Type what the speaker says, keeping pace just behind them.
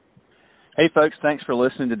Hey, folks, thanks for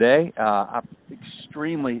listening today. I'm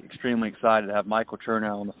extremely excited to have Michael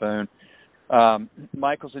Chernow on the phone.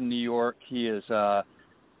 Michael's in New York. He is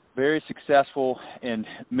very successful in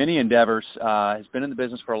many endeavors. Has been in the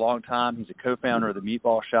business for a long time. He's a co-founder of the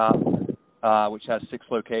Meatball Shop, which has 6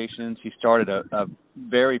 locations. He started a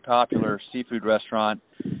very popular seafood restaurant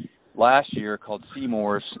last year called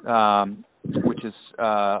Seymour's, which is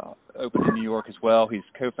open in New York as well. He's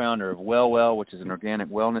co-founder of Well, which is an organic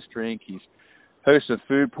wellness drink. He's host of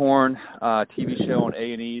Food Porn TV show on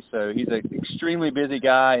A&E. So he's an extremely busy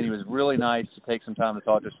guy, and he was really nice to take some time to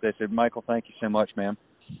talk to us today. So, Michael, thank you so much, man.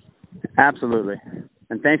 Absolutely.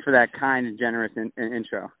 And thanks for that kind and generous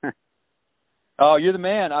intro. Oh, you're the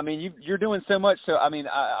man. I mean, you're doing so much. So, I mean,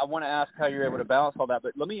 I want to ask how you're able to balance all that.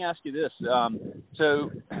 But let me ask you this.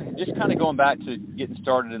 So just kind of going back to getting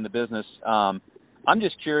started in the business, I'm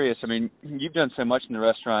just curious. I mean, you've done so much in the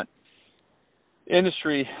restaurant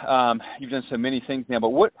industry. You've done so many things now. But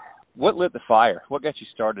what lit the fire? What got you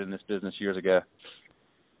started in this business years ago?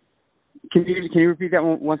 Can you repeat that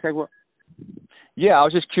one second? Yeah, I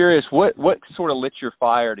was just curious. What sort of lit your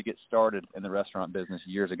fire to get started in the restaurant business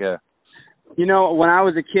years ago? You know, when I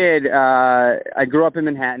was a kid, I grew up in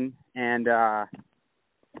Manhattan, and I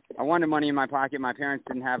wanted money in my pocket. My parents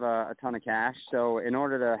didn't have a ton of cash, so in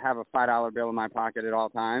order to have a $5 bill in my pocket at all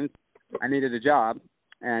times, I needed a job.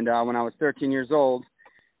 And when I was 13 years old,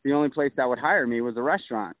 the only place that would hire me was a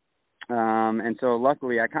restaurant. And so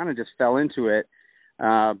luckily, I kind of just fell into it.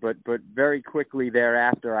 But very quickly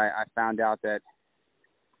thereafter, I found out that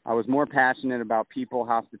I was more passionate about people,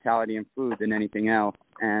 hospitality, and food than anything else.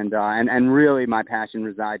 And really my passion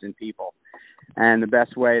resides in people. And the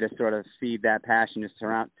best way to sort of feed that passion is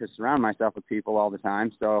to surround myself with people all the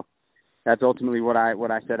time. So that's ultimately what I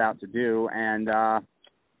set out to do. And,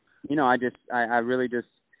 you know, I really just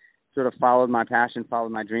sort of followed my passion,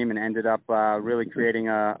 followed my dream, and ended up really creating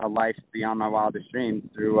a life beyond my wildest dreams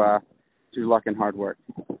through luck and hard work.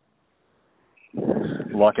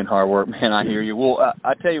 Luck and hard work, man, I hear you. Well,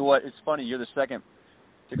 I tell you what, it's funny, you're the second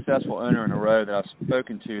successful owner in a row that I've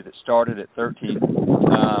spoken to that started at 13,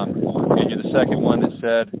 and you're the second one that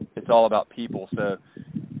said it's all about people. So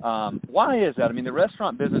why is that? I mean, the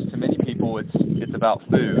restaurant business, to many people, it's about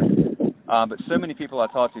food, but so many people I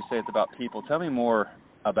talk to say it's about people. Tell me more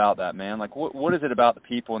about that, man. Like, what is it about the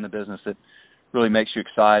people in the business that really makes you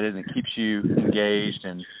excited and keeps you engaged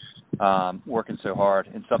and working so hard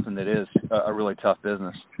in something that is a really tough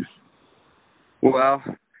business? Well,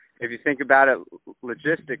 if you think about it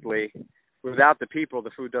logistically, without the people,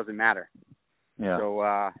 the food doesn't matter. Yeah.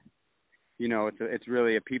 So, you know, it's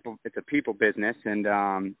really a people business,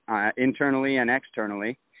 and internally and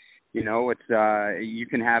externally, you know, it's you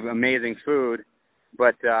can have amazing food,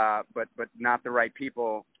 but not the right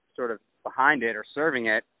people sort of behind it or serving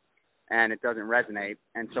it, and it doesn't resonate.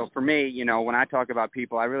 And so for me, you know, when I talk about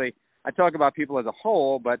people, I talk about people as a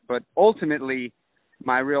whole, but ultimately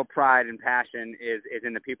my real pride and passion is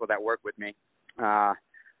in the people that work with me.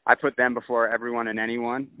 I put them before everyone and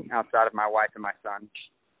anyone outside of my wife and my son.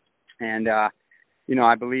 And you know,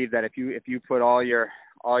 I believe that if you put all your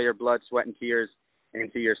blood, sweat, and tears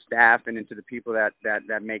into your staff and into the people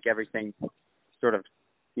that make everything sort of,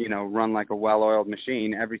 you know, run like a well-oiled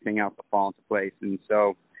machine, everything else will fall into place. And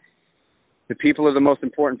so the people are the most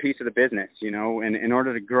important piece of the business, you know, and in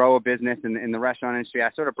order to grow a business in the restaurant industry, I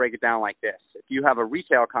sort of break it down like this. If you have a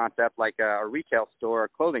retail concept like a retail store, a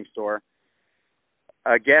clothing store,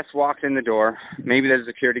 a guest walks in the door, maybe there's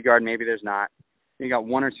a security guard, maybe there's not. You got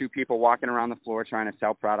 1 or 2 people walking around the floor trying to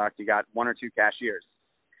sell product. You got 1 or 2 cashiers.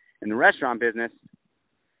 In the restaurant business,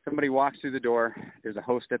 somebody walks through the door, there's a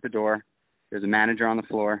host at the door, there's a manager on the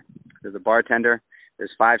floor, there's a bartender,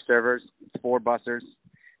 there's 5 servers, 4 bussers,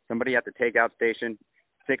 somebody at the takeout station,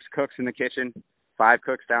 6 cooks in the kitchen, 5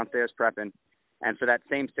 cooks downstairs prepping. And for that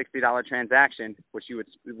same $60 transaction, which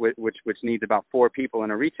needs about 4 people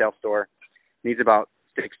in a retail store, needs about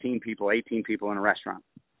 16 people, 18 people in a restaurant.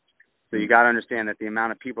 So you got to understand that the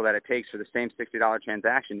amount of people that it takes for the same $60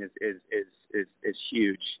 transaction is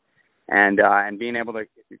huge. And being able to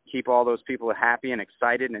keep all those people happy and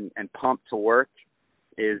excited and pumped to work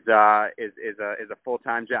is a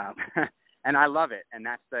full-time job. And I love it, and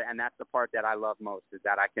that's the part that I love most, is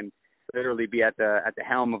that I can literally be at the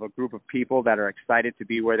helm of a group of people that are excited to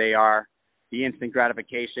be where they are. The instant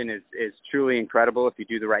gratification is truly incredible if you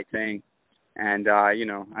do the right thing, and you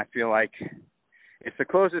know, I feel like it's the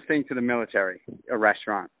closest thing to the military, a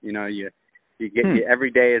restaurant. You know, you get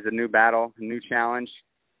every day is a new battle, a new challenge.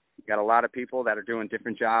 You got a lot of people that are doing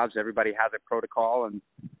different jobs. Everybody has a protocol, and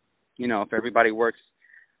you know, if everybody works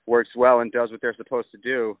well and does what they're supposed to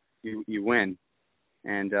do, you win.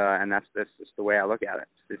 and that's just the way I look at it.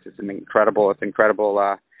 It's just incredible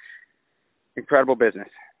business.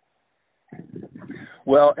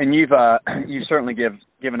 Well, and you've certainly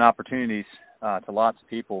given opportunities to lots of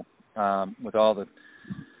people with all the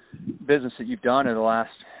business that you've done in the last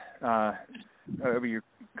over your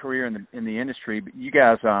career in the industry. But you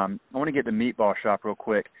guys, I want to get to Meatball Shop real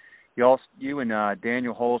quick. You and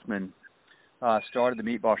Daniel Holzman started the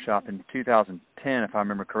Meatball Shop in 2010, if I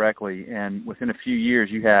remember correctly, and within a few years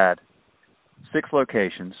you had 6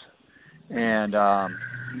 locations, and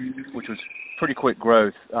which was pretty quick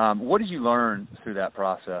growth. What did you learn through that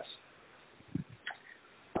process?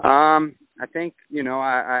 I think,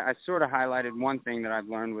 I sort of highlighted one thing that I've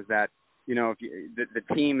learned was that, if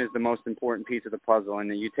the team is the most important piece of the puzzle, and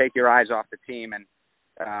then you take your eyes off the team and,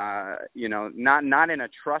 not in a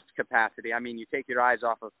trust capacity. I mean, you take your eyes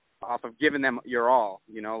off of giving them your all,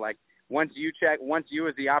 like once you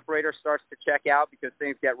as the operator starts to check out because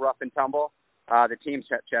things get rough and tumble, the team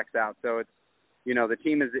checks out. So it's, the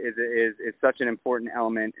team is such an important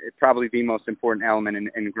element. It's probably the most important element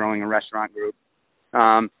in growing a restaurant group.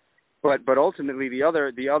 But ultimately the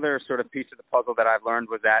other sort of piece of the puzzle that I've learned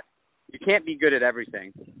was that you can't be good at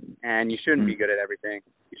everything, and you shouldn't be good at everything.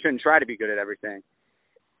 You shouldn't try to be good at everything.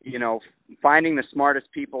 Finding the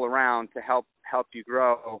smartest people around to help you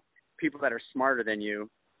grow, people that are smarter than you,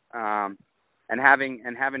 and having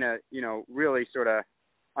a really sort of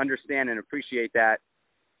understand and appreciate that,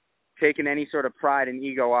 taking any sort of pride and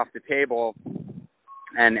ego off the table,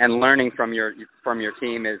 and learning from your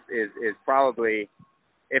team is probably,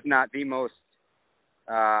 if not the most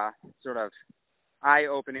sort of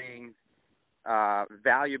eye-opening,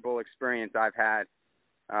 valuable experience I've had.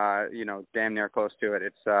 Damn near close to it.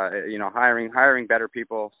 It's hiring better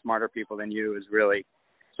people, smarter people than you is really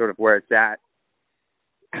sort of where it's at.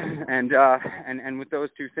 And with those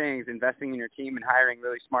two things, investing in your team and hiring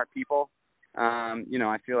really smart people,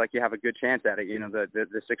 I feel like you have a good chance at it.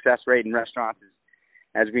 The success rate in restaurants is,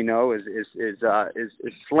 as we know, is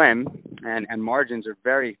slim, and margins are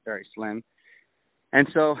very, very slim. And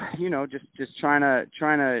so, just trying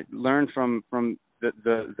to learn from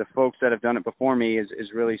the folks that have done it before me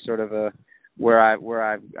is really sort of where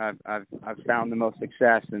I've found the most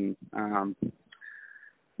success, and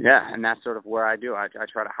and that's sort of where I do. I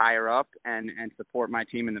try to hire up and support my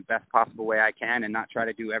team in the best possible way I can, and not try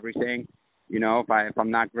to do everything. If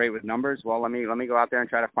I'm not great with numbers, well, let me go out there and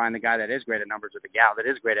try to find the guy that is great at numbers or the gal that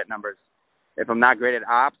is great at numbers. If I'm not great at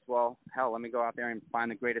ops, well, hell, let me go out there and find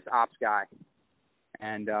the greatest ops guy.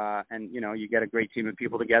 And you get a great team of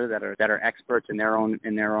people together that are experts in their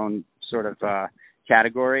own sort of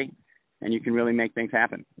category, and you can really make things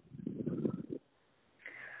happen.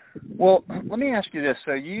 Well, let me ask you this: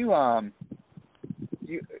 so you are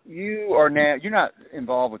now, you're not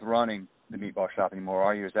involved with running the Meatball Shop anymore,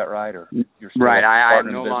 are you? Is that right? Or you're still right?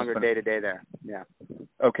 I'm no longer day to day there. Yeah.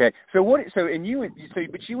 Okay. But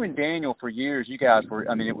you and Daniel for years, you guys were.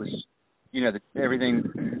 I mean, it was. Everything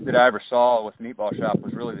that I ever saw with the Meatball Shop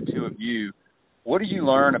was really the two of you. What did you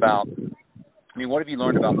learn about? What have you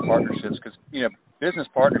learned about partnerships? Because business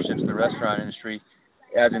partnerships in the restaurant industry,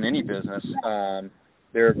 as in any business,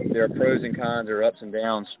 there are pros and cons, there are ups and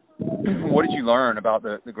downs. What did you learn about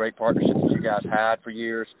the great partnerships that you guys had for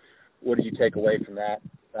years? What did you take away from that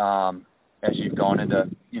as you've gone into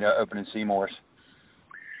opening Seymour's?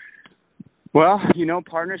 Well,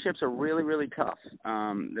 partnerships are really, really tough.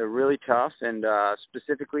 They're really tough, and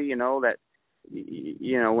specifically, that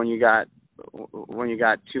when you got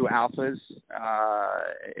two alphas,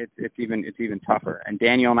 it's even tougher. And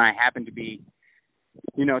Daniel and I happen to be,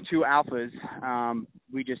 two alphas.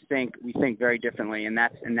 We think very differently, and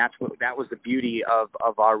that was the beauty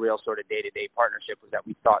of our real sort of day-to-day partnership, was that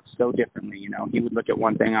we thought so differently. He would look at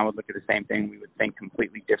one thing, I would look at the same thing. We would think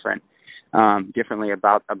completely differently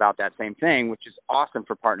about that same thing, which is awesome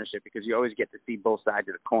for partnership because you always get to see both sides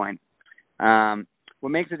of the coin. What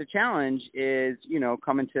makes it a challenge is,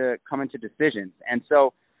 coming to decisions. And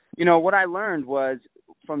so, what I learned was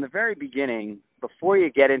from the very beginning, before you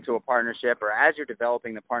get into a partnership or as you're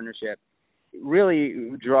developing the partnership,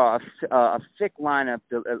 really draw a thick line of,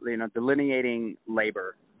 delineating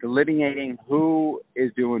labor, delineating who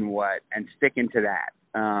is doing what, and sticking to that.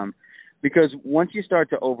 Because once you start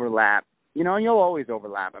to overlap, and you'll always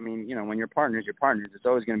overlap. I mean, when you're partners, it's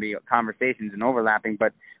always going to be conversations and overlapping.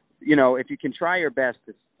 But, if you can try your best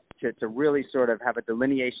to really sort of have a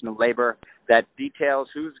delineation of labor that details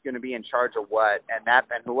who's going to be in charge of what, and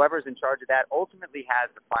whoever's in charge of that ultimately has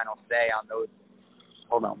the final say on those.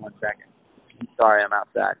 Hold on one second. Sorry, I'm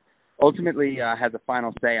outside. Ultimately has a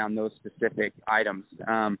final say on those specific items.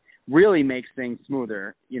 really makes things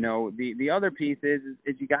smoother. The other piece is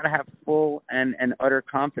you got to have full and utter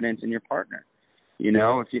confidence in your partner.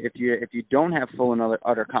 If you don't have full and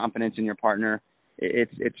utter confidence in your partner,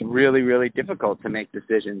 it's really, really difficult to make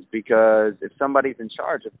decisions, because if somebody's in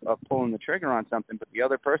charge of pulling the trigger on something, but the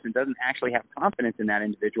other person doesn't actually have confidence in that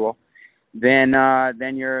individual, then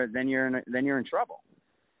you're in trouble.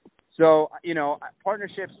 So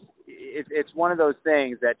partnerships, it's one of those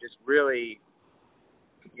things that just really,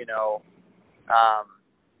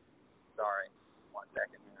 sorry, 1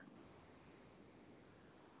 second here.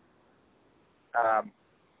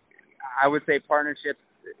 I would say partnerships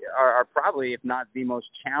are probably, if not the most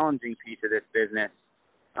challenging piece of this business,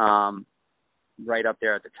 right up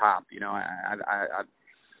there at the top. I've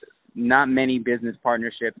not many business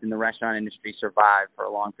partnerships in the restaurant industry survive for a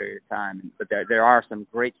long period of time, but there are some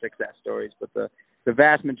great success stories. But the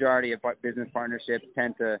vast majority of business partnerships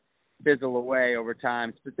tend to fizzle away over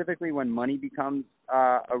time, specifically when money becomes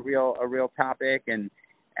a real topic, and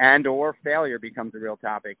or failure becomes a real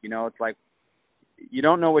topic. It's like, you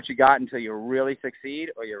don't know what you got until you really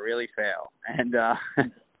succeed or you really fail. And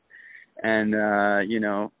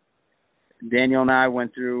Daniel and I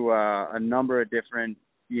went through a number of different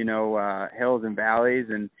hills and valleys,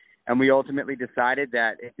 and we ultimately decided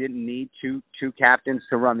that it didn't need two captains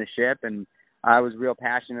to run the ship. And I was real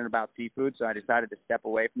passionate about seafood, so I decided to step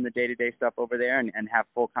away from the day-to-day stuff over there and have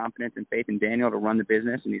full confidence and faith in Daniel to run the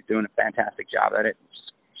business, and he's doing a fantastic job at it.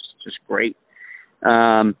 It's just great.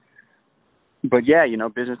 But yeah,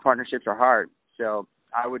 business partnerships are hard. So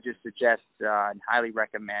I would just suggest and highly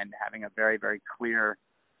recommend having a very, very clear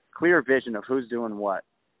vision of who's doing what.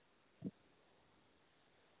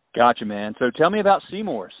 Gotcha, man. So tell me about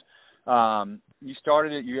Seymour's. You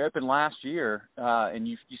started it. You opened last year, and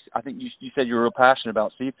I think you said you were real passionate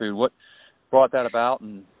about seafood. What brought that about,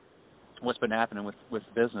 and what's been happening with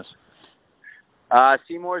the business?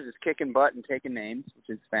 Seymour's is kicking butt and taking names, which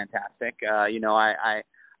is fantastic.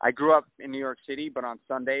 I grew up in New York City, but on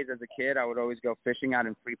Sundays as a kid, I would always go fishing out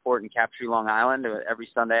in Freeport and Captree, Long Island. Every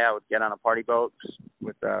Sunday, I would get on a party boat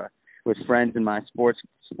with friends in my sports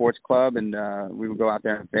club, and we would go out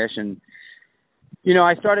there and fish. And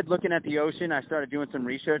I started looking at the ocean. I started doing some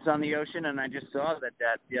research on the ocean, and I just saw that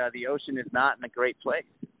the ocean is not in a great place.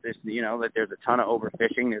 That there's a ton of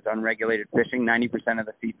overfishing. There's unregulated fishing. 90% of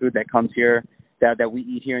the seafood that comes here, that we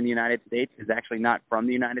eat here in the United States, is actually not from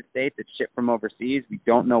the United States. It's shipped from overseas. We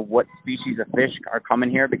don't know what species of fish are coming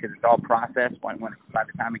here because it's all processed by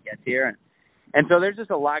the time it gets here. And so there's just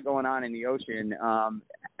a lot going on in the ocean,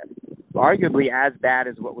 arguably as bad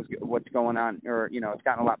as what's going on, or it's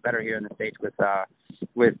gotten a lot better here in the States with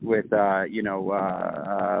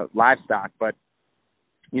livestock, but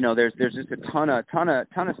there's just a ton of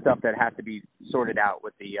stuff that has to be sorted out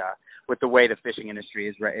with the way the fishing industry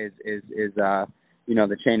is the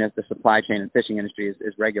supply chain and fishing industry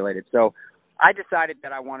is regulated. So I decided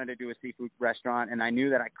that I wanted to do a seafood restaurant, and I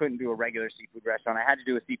knew that I couldn't do a regular seafood restaurant. I had to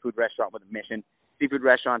do a seafood restaurant with a mission, seafood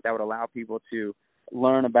restaurant that would allow people to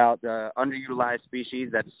learn about the underutilized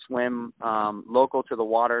species that swim local to the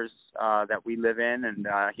waters that we live in and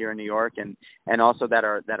here in New York, and also that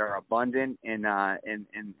are abundant in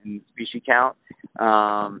species count.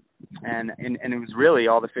 And it was really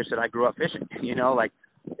all the fish that I grew up fishing.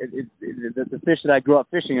 The fish that I grew up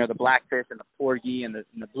fishing are the blackfish and the porgy and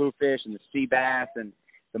the bluefish and the sea bass and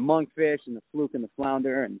the monkfish and the fluke and the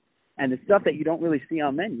flounder and the stuff that you don't really see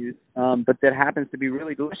on menus, but that happens to be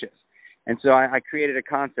really delicious. And so I created a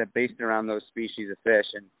concept based around those species of fish,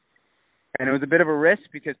 and it was a bit of a risk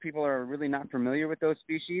because people are really not familiar with those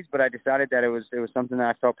species. But I decided that it was something that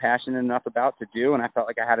I felt passionate enough about to do, and I felt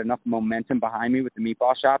like I had enough momentum behind me with the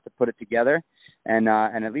meatball shop to put it together, and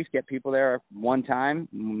at least get people there one time.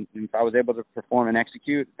 If I was able to perform and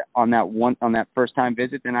execute on that first time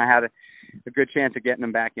visit, then I had a good chance of getting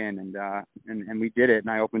them back in, and we did it,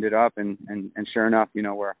 and I opened it up, and sure enough,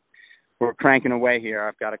 we're cranking away here.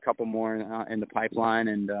 I've got a couple more in the pipeline,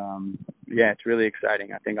 and it's really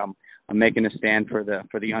exciting. I think I'm making a stand for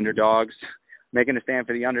the underdogs, making a stand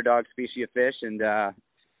for the underdog species of fish, and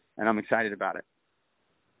I'm excited about it.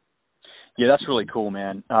 Yeah, that's really cool,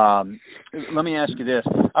 man. Let me ask you this.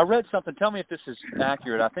 I read something. Tell me if this is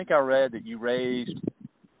accurate. I think I read that you raised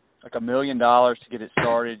like $1 million to get it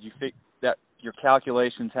started. You think that your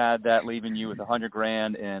calculations had that leaving you with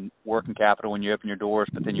 $100,000 in working capital when you opened your doors,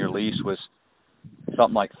 but then your lease was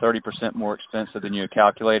something like 30% more expensive than you had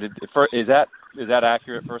calculated. Is that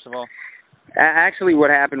accurate, first of all? Actually,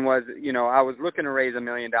 what happened was, I was looking to raise $1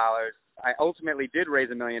 million. I ultimately did raise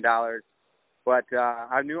 $1 million, but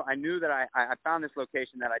I knew that I found this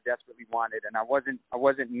location that I desperately wanted, and I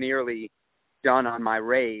wasn't nearly done on my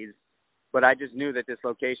raise but I just knew that this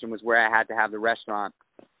location was where I had to have the restaurant.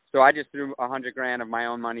 So I just threw $100,000 of my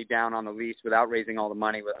own money down on the lease without raising all the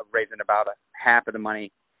money, raising about half of the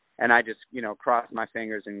money. And I just, crossed my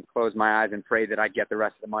fingers and closed my eyes and prayed that I'd get the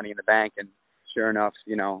rest of the money in the bank. And sure enough,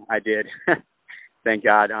 I did. Thank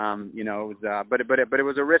God. It was, but it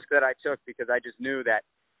was a risk that I took because I just knew that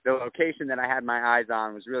the location that I had my eyes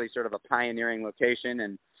on was really sort of a pioneering location.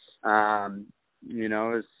 And, I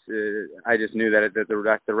just knew that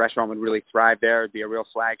the restaurant would really thrive there. It'd be a real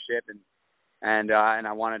flagship, and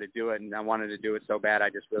I wanted to do it, and I wanted to do it so bad. I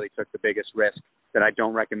just really took the biggest risk that I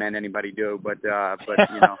don't recommend anybody do, but I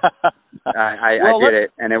did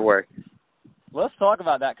it, and it worked. Let's talk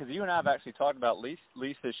about that, because you and I have actually talked about lease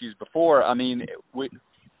issues before. I mean,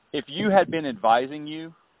 if you had been advising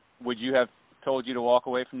you, would you have told you to walk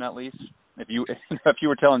away from that lease? If you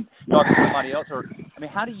were talking to somebody else, or I mean,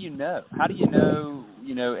 how do you know? How do you know?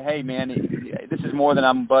 Hey man, this is more than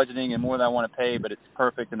I'm budgeting and more than I want to pay, but it's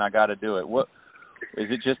perfect and I got to do it. What is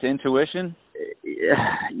it? Just intuition?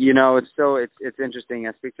 It's interesting.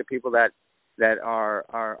 I speak to people that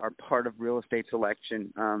are part of real estate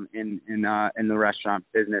selection in the restaurant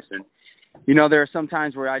business, and there are some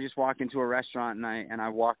times where I just walk into a restaurant and I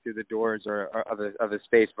walk through the doors or of a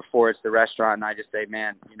space before it's the restaurant, and I just say,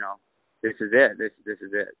 man, this is it. This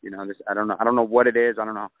is it. I don't know what it is. I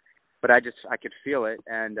don't know, but I could feel it,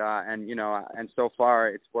 and so far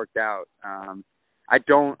it's worked out. I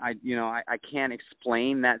can't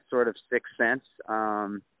explain that sort of sixth sense.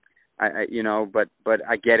 But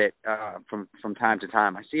I get it from time to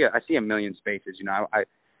time. I see a million spaces.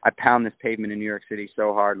 I pound this pavement in New York City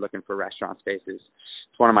so hard looking for restaurant spaces.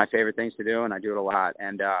 It's one of my favorite things to do, and I do it a lot.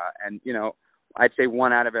 And I'd say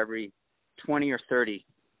 1 out of every 20 or 30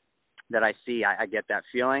 that I see, I get that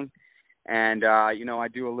feeling. And I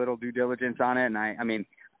do a little due diligence on it. And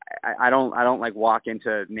I don't like walk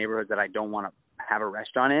into neighborhoods that I don't want to have a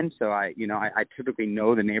restaurant in. So I typically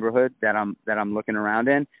know the neighborhood that I'm looking around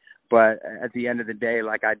in. But at the end of the day,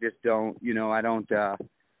 like, I just don't, I don't know.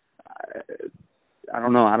 I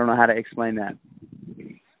don't know how to explain that.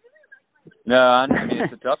 No, I mean,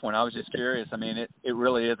 it's a tough one. I was just curious. I mean, it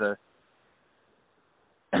really is a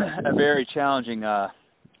very challenging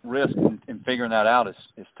risk, in figuring that out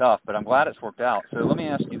is tough, but I'm glad it's worked out. So let me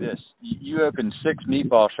ask you this. You opened 6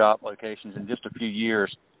 Meatball Shop locations in just a few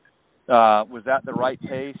years. Was that the right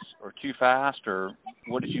pace or too fast, or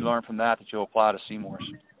what did you learn from that you'll apply to Seymour's?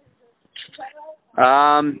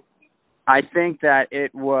 I think that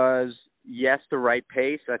it was, yes, the right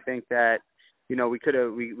pace. I think that, we could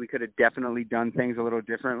have definitely done things a little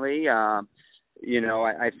differently. I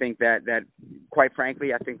think that quite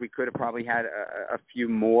frankly, I think we could have probably had a few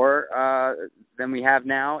more than we have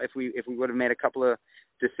now if we would have made a couple of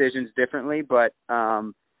decisions differently. But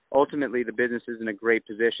ultimately, the business is in a great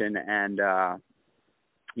position, and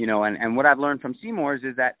and what I've learned from Seymour's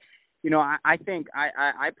is that, I think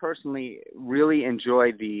I personally really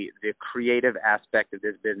enjoy the creative aspect of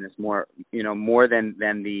this business more than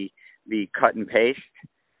the cut and paste.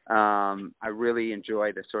 I really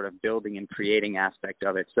enjoy the sort of building and creating aspect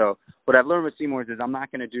of it. So what I've learned with Seymour's is I'm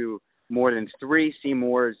not going to do more than 3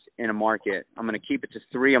 Seymour's in a market. I'm going to keep it to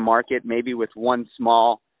 3 a market, maybe with one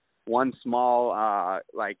small sort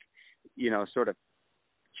of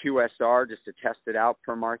QSR just to test it out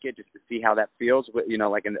per market, just to see how that feels,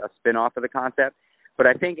 like a spin-off of the concept. But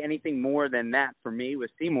I think anything more than that for me with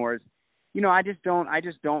Seymour's, I just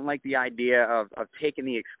don't like the idea of taking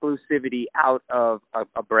the exclusivity out of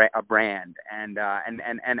a brand. And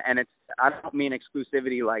it's, I don't mean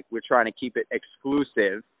exclusivity like we're trying to keep it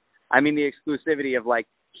exclusive. I mean the exclusivity of like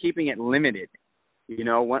keeping it limited.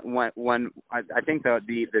 When I think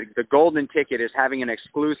the golden ticket is having an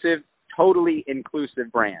exclusive, totally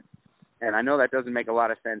inclusive brand. And I know that doesn't make a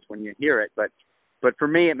lot of sense when you hear it, but for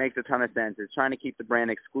me it makes a ton of sense. It's trying to keep the brand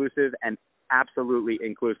exclusive and absolutely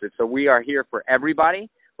inclusive. So we are here for everybody,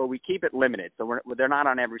 but we keep it limited. So they're not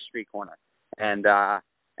on every street corner. And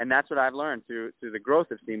that's what I've learned through the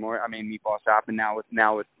growth of Seymour. I mean, Meatball Shop, and now with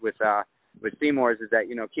Seymour's, is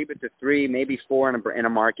that, keep it to 3, maybe 4 in a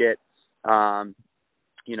market. And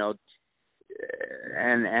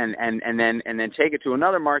then take it to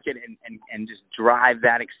another market and just drive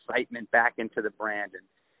that excitement back into the brand,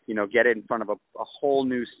 and get it in front of a whole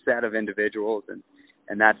new set of individuals, and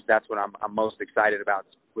that's what I'm most excited about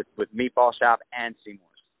with Meatball Shop and Seymour's.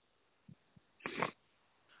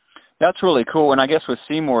 That's really cool. And I guess with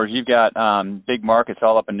Seymour's, you've got big markets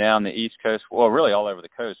all up and down the East Coast. Well, really all over the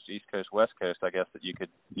coast, East Coast, West Coast, I guess, that you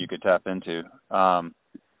could tap into. So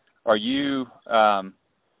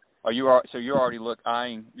you're already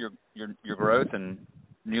eyeing your growth and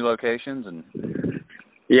new locations and?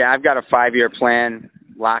 Yeah, I've got a 5-year plan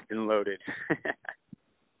locked and loaded.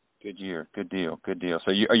 Good year. Good deal. Good deal.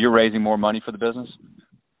 So are you raising more money for the business?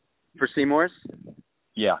 For Seymour's?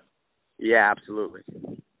 Yeah. Yeah, absolutely.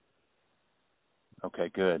 Okay,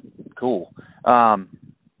 good. Cool. Let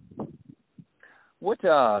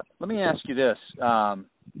me ask you this. How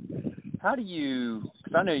do you,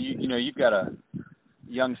 because I know you've got a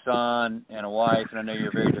young son and a wife, and I know you're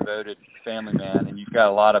a very devoted family man, and you've got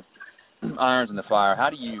a lot of irons in the fire.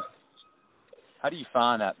 How do you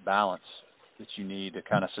find that balance that you need to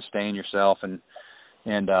kind of sustain yourself and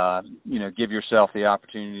give yourself the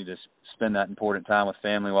opportunity to spend that important time with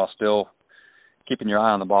family while still keeping your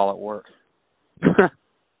eye on the ball at work? A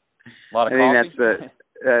lot of coffee?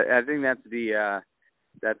 I think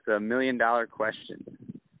that's the $1 million question.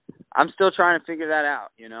 I'm still trying to figure that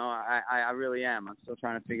out. I really am. I'm still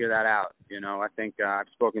trying to figure that out. I think I've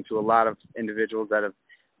spoken to a lot of individuals that have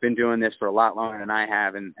been doing this for a lot longer than I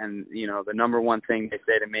have, and the number one thing they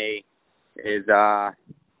say to me is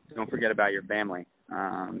don't forget about your family.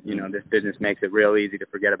 This business makes it real easy to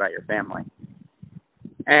forget about your family,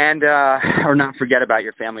 and or not forget about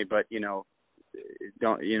your family, but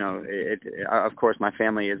don't of course my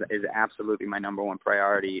family is absolutely my number one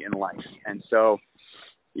priority in life. And so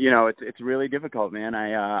it's really difficult, man.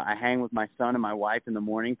 I hang with my son and my wife in the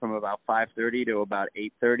morning from about 5:30 to about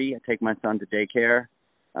 8:30. I take my son to daycare,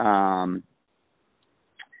 and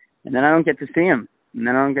then I don't get to see him. And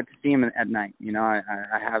then I don't get to see him at night.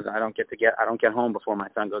 I don't get home before my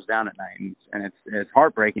son goes down at night, and it's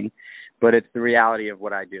heartbreaking, but it's the reality of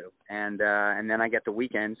what I do. And then I get the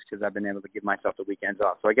weekends because I've been able to give myself the weekends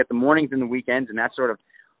off. So I get the mornings and the weekends, and that's sort of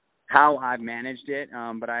how I've managed it.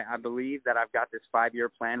 But I believe that I've got this 5-year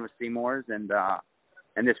plan with Seymour's, and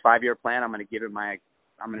this 5-year plan, I'm going to give it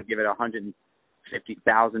 150,000%.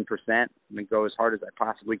 I'm going to go as hard as I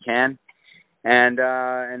possibly can. And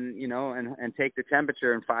take the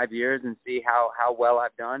temperature in 5 years and see how well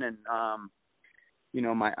I've done. And I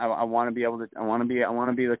want to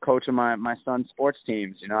be the coach of my son's sports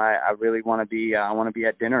teams. I really want to be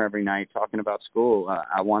at dinner every night talking about school.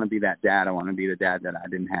 I want to be that dad. I want to be the dad that I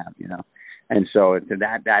didn't have. And so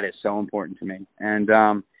that is so important to me. And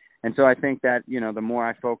so I think that the more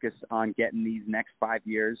I focus on getting these next 5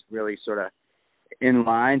 years really sort of in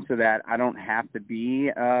line, so that I don't have to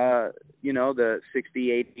be the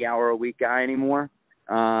 60, 80 hour a week guy anymore.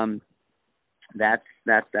 That's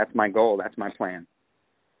my goal. That's my plan.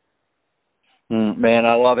 Man,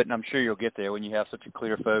 I love it, and I'm sure you'll get there when you have such a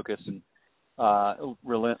clear focus and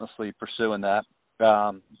relentlessly pursuing that.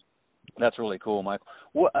 That's really cool, Michael.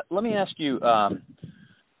 Let me ask you,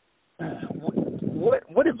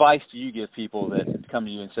 what advice do you give people that come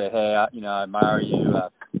to you and say, "Hey, I admire you.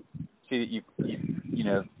 See that you've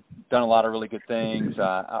done a lot of really good things.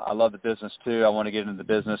 I love the business too. I want to get into the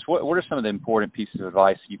business." What are some of the important pieces of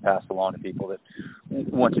advice you pass along to people that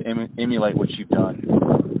want to emulate what you've done?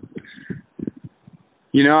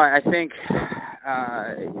 I think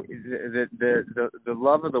the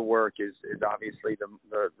love of the work is obviously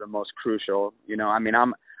the most crucial.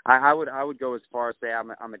 I would go as far as say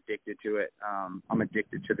I'm addicted to it. I'm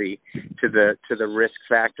addicted to the risk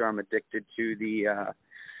factor. I'm addicted to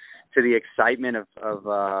the excitement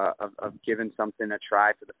of giving something a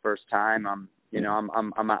try for the first time. I'm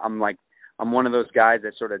one of those guys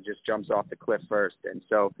that sort of just jumps off the cliff first. And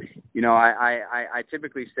so, I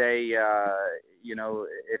typically say,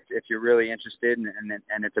 if you're really interested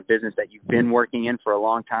and it's a business that you've been working in for a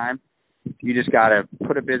long time, you just got to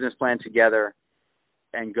put a business plan together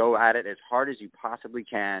and go at it as hard as you possibly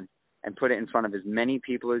can and put it in front of as many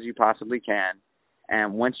people as you possibly can.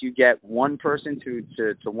 And once you get one person to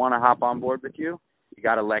want to hop on board with you, you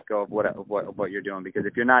got to let go of what you're doing, because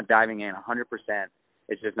if you're not diving in 100%,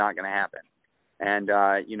 it's just not going to happen. And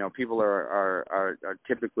people are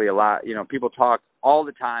typically a lot. People talk all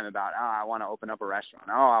the time about, I want to open up a restaurant.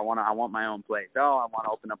 I want my own place. I want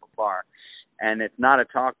to open up a bar. And it's not a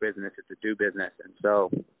talk business; it's a do business. And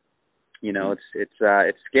so,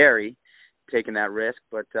 it's scary taking that risk,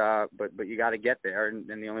 but you got to get there, and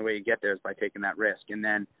the only way you get there is by taking that risk. And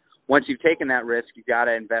then once you've taken that risk, you got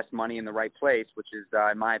to invest money in the right place, which is,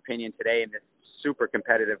 in my opinion, today in this super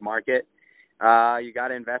competitive market, you got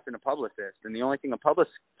to invest in a publicist. And the only thing a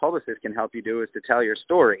publicist can help you do is to tell your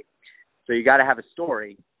story. So you got to have a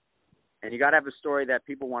story, and you got to have a story that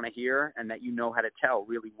people want to hear and that you know how to tell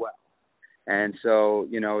really well. And so,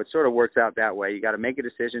 it sort of works out that way. You got to make a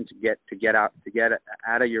decision to get out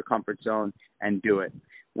of your comfort zone and do it.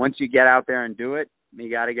 Once you get out there and do it, you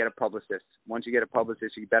got to get a publicist. Once you get a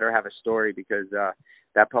publicist, you better have a story, because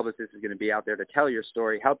that publicist is going to be out there to tell your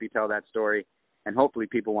story, help you tell that story, and hopefully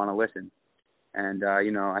people want to listen. And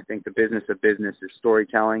I think the business of business is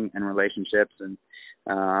storytelling and relationships, and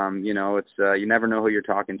it's you never know who you're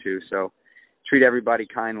talking to. So treat everybody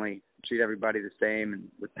kindly, treat everybody the same, and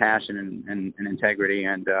with passion and integrity.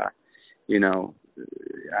 And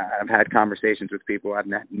I've had conversations with people I've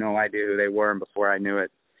no idea who they were, and before I knew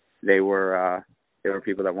it, they were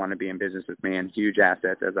people that wanted to be in business with me, and huge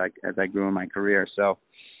assets as I grew in my career. So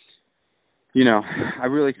I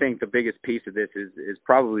really think the biggest piece of this is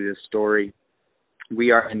probably the story.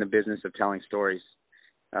 We are in the business of telling stories.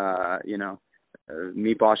 Meatball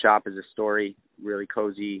Shop is a story, really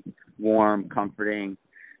cozy, warm, comforting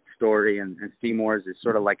story, and Seymour's is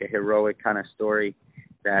sort of like a heroic kind of story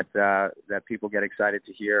that people get excited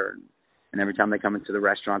to hear. And every time they come into the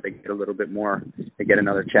restaurant, they get a little bit more. They get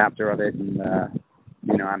another chapter of it, and I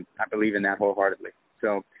believe in that wholeheartedly.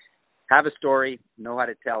 So have a story, know how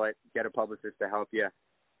to tell it, get a publicist to help you.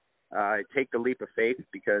 Take the leap of faith,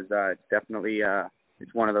 because it's definitely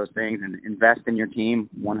it's one of those things, and invest in your team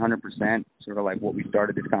 100%, sort of like what we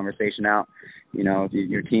started this conversation out. If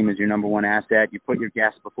your team is your number one asset, you put your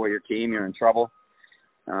guests before your team, you're in trouble.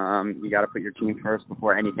 You got to put your team first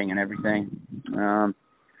before anything and everything,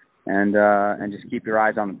 and just keep your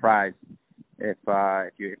eyes on the prize. If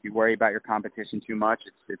you worry about your competition too much,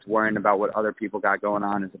 it's worrying about what other people got going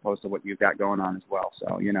on as opposed to what you've got going on as well.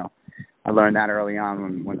 So I learned that early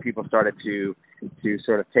on when people started to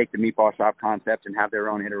sort of take the Meatball Shop concept and have their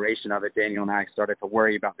own iteration of it. Daniel and I started to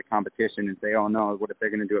worry about the competition and say, oh no, what if they're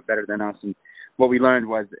going to do it better than us? And what we learned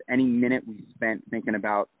was any minute we spent thinking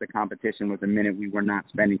about the competition was a minute we were not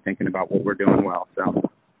spending thinking about what we're doing well. So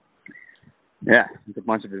yeah, it's a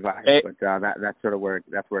bunch of advice, but that's sort of where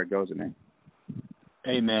it goes with me.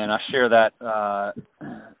 Hey man, I share that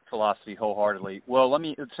philosophy wholeheartedly. Well,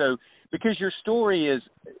 because your story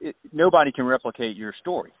nobody can replicate your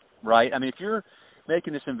story, right? I mean, if you're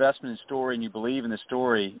making this investment in story and you believe in the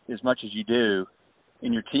story as much as you do,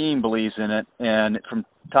 and your team believes in it, and from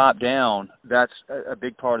top down, that's a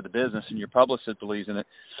big part of the business, and your publicist believes in it,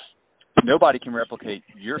 nobody can replicate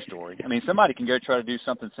your story. I mean, somebody can go try to do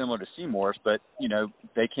something similar to Seymour's, but,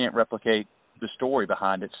 they can't replicate the story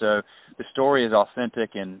behind it. So the story is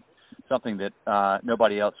authentic and something that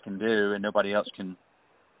nobody else can do and nobody else can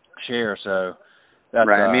share. So that's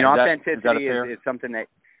right. I mean, authenticity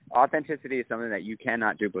is something that you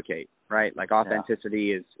cannot duplicate, right? Like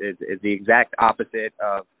authenticity is the exact opposite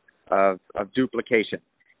of duplication.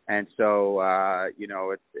 And so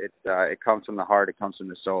it comes from the heart, it comes from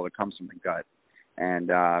the soul, it comes from the gut.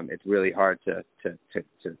 And it's really hard to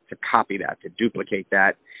copy that, to duplicate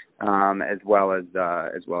that, as well as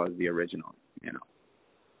the original.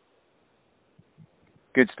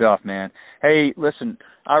 Good stuff, man. Hey, listen,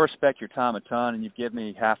 I respect your time a ton, and you've given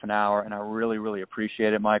me half an hour, and I really, really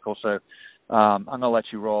appreciate it, Michael. So I'm going to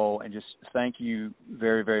let you roll, and just thank you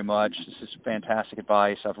very, very much. This is fantastic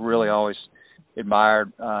advice. I've really always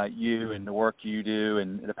admired you and the work you do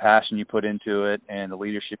and the passion you put into it and the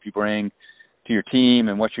leadership you bring to your team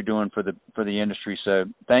and what you're doing for the industry. So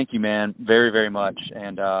thank you, man, very, very much,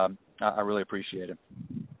 and I really appreciate it.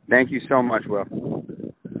 Thank you so much, Will.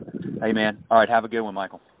 Hey, man. All right, have a good one,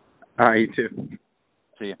 Michael. All right, you too.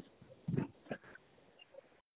 See you.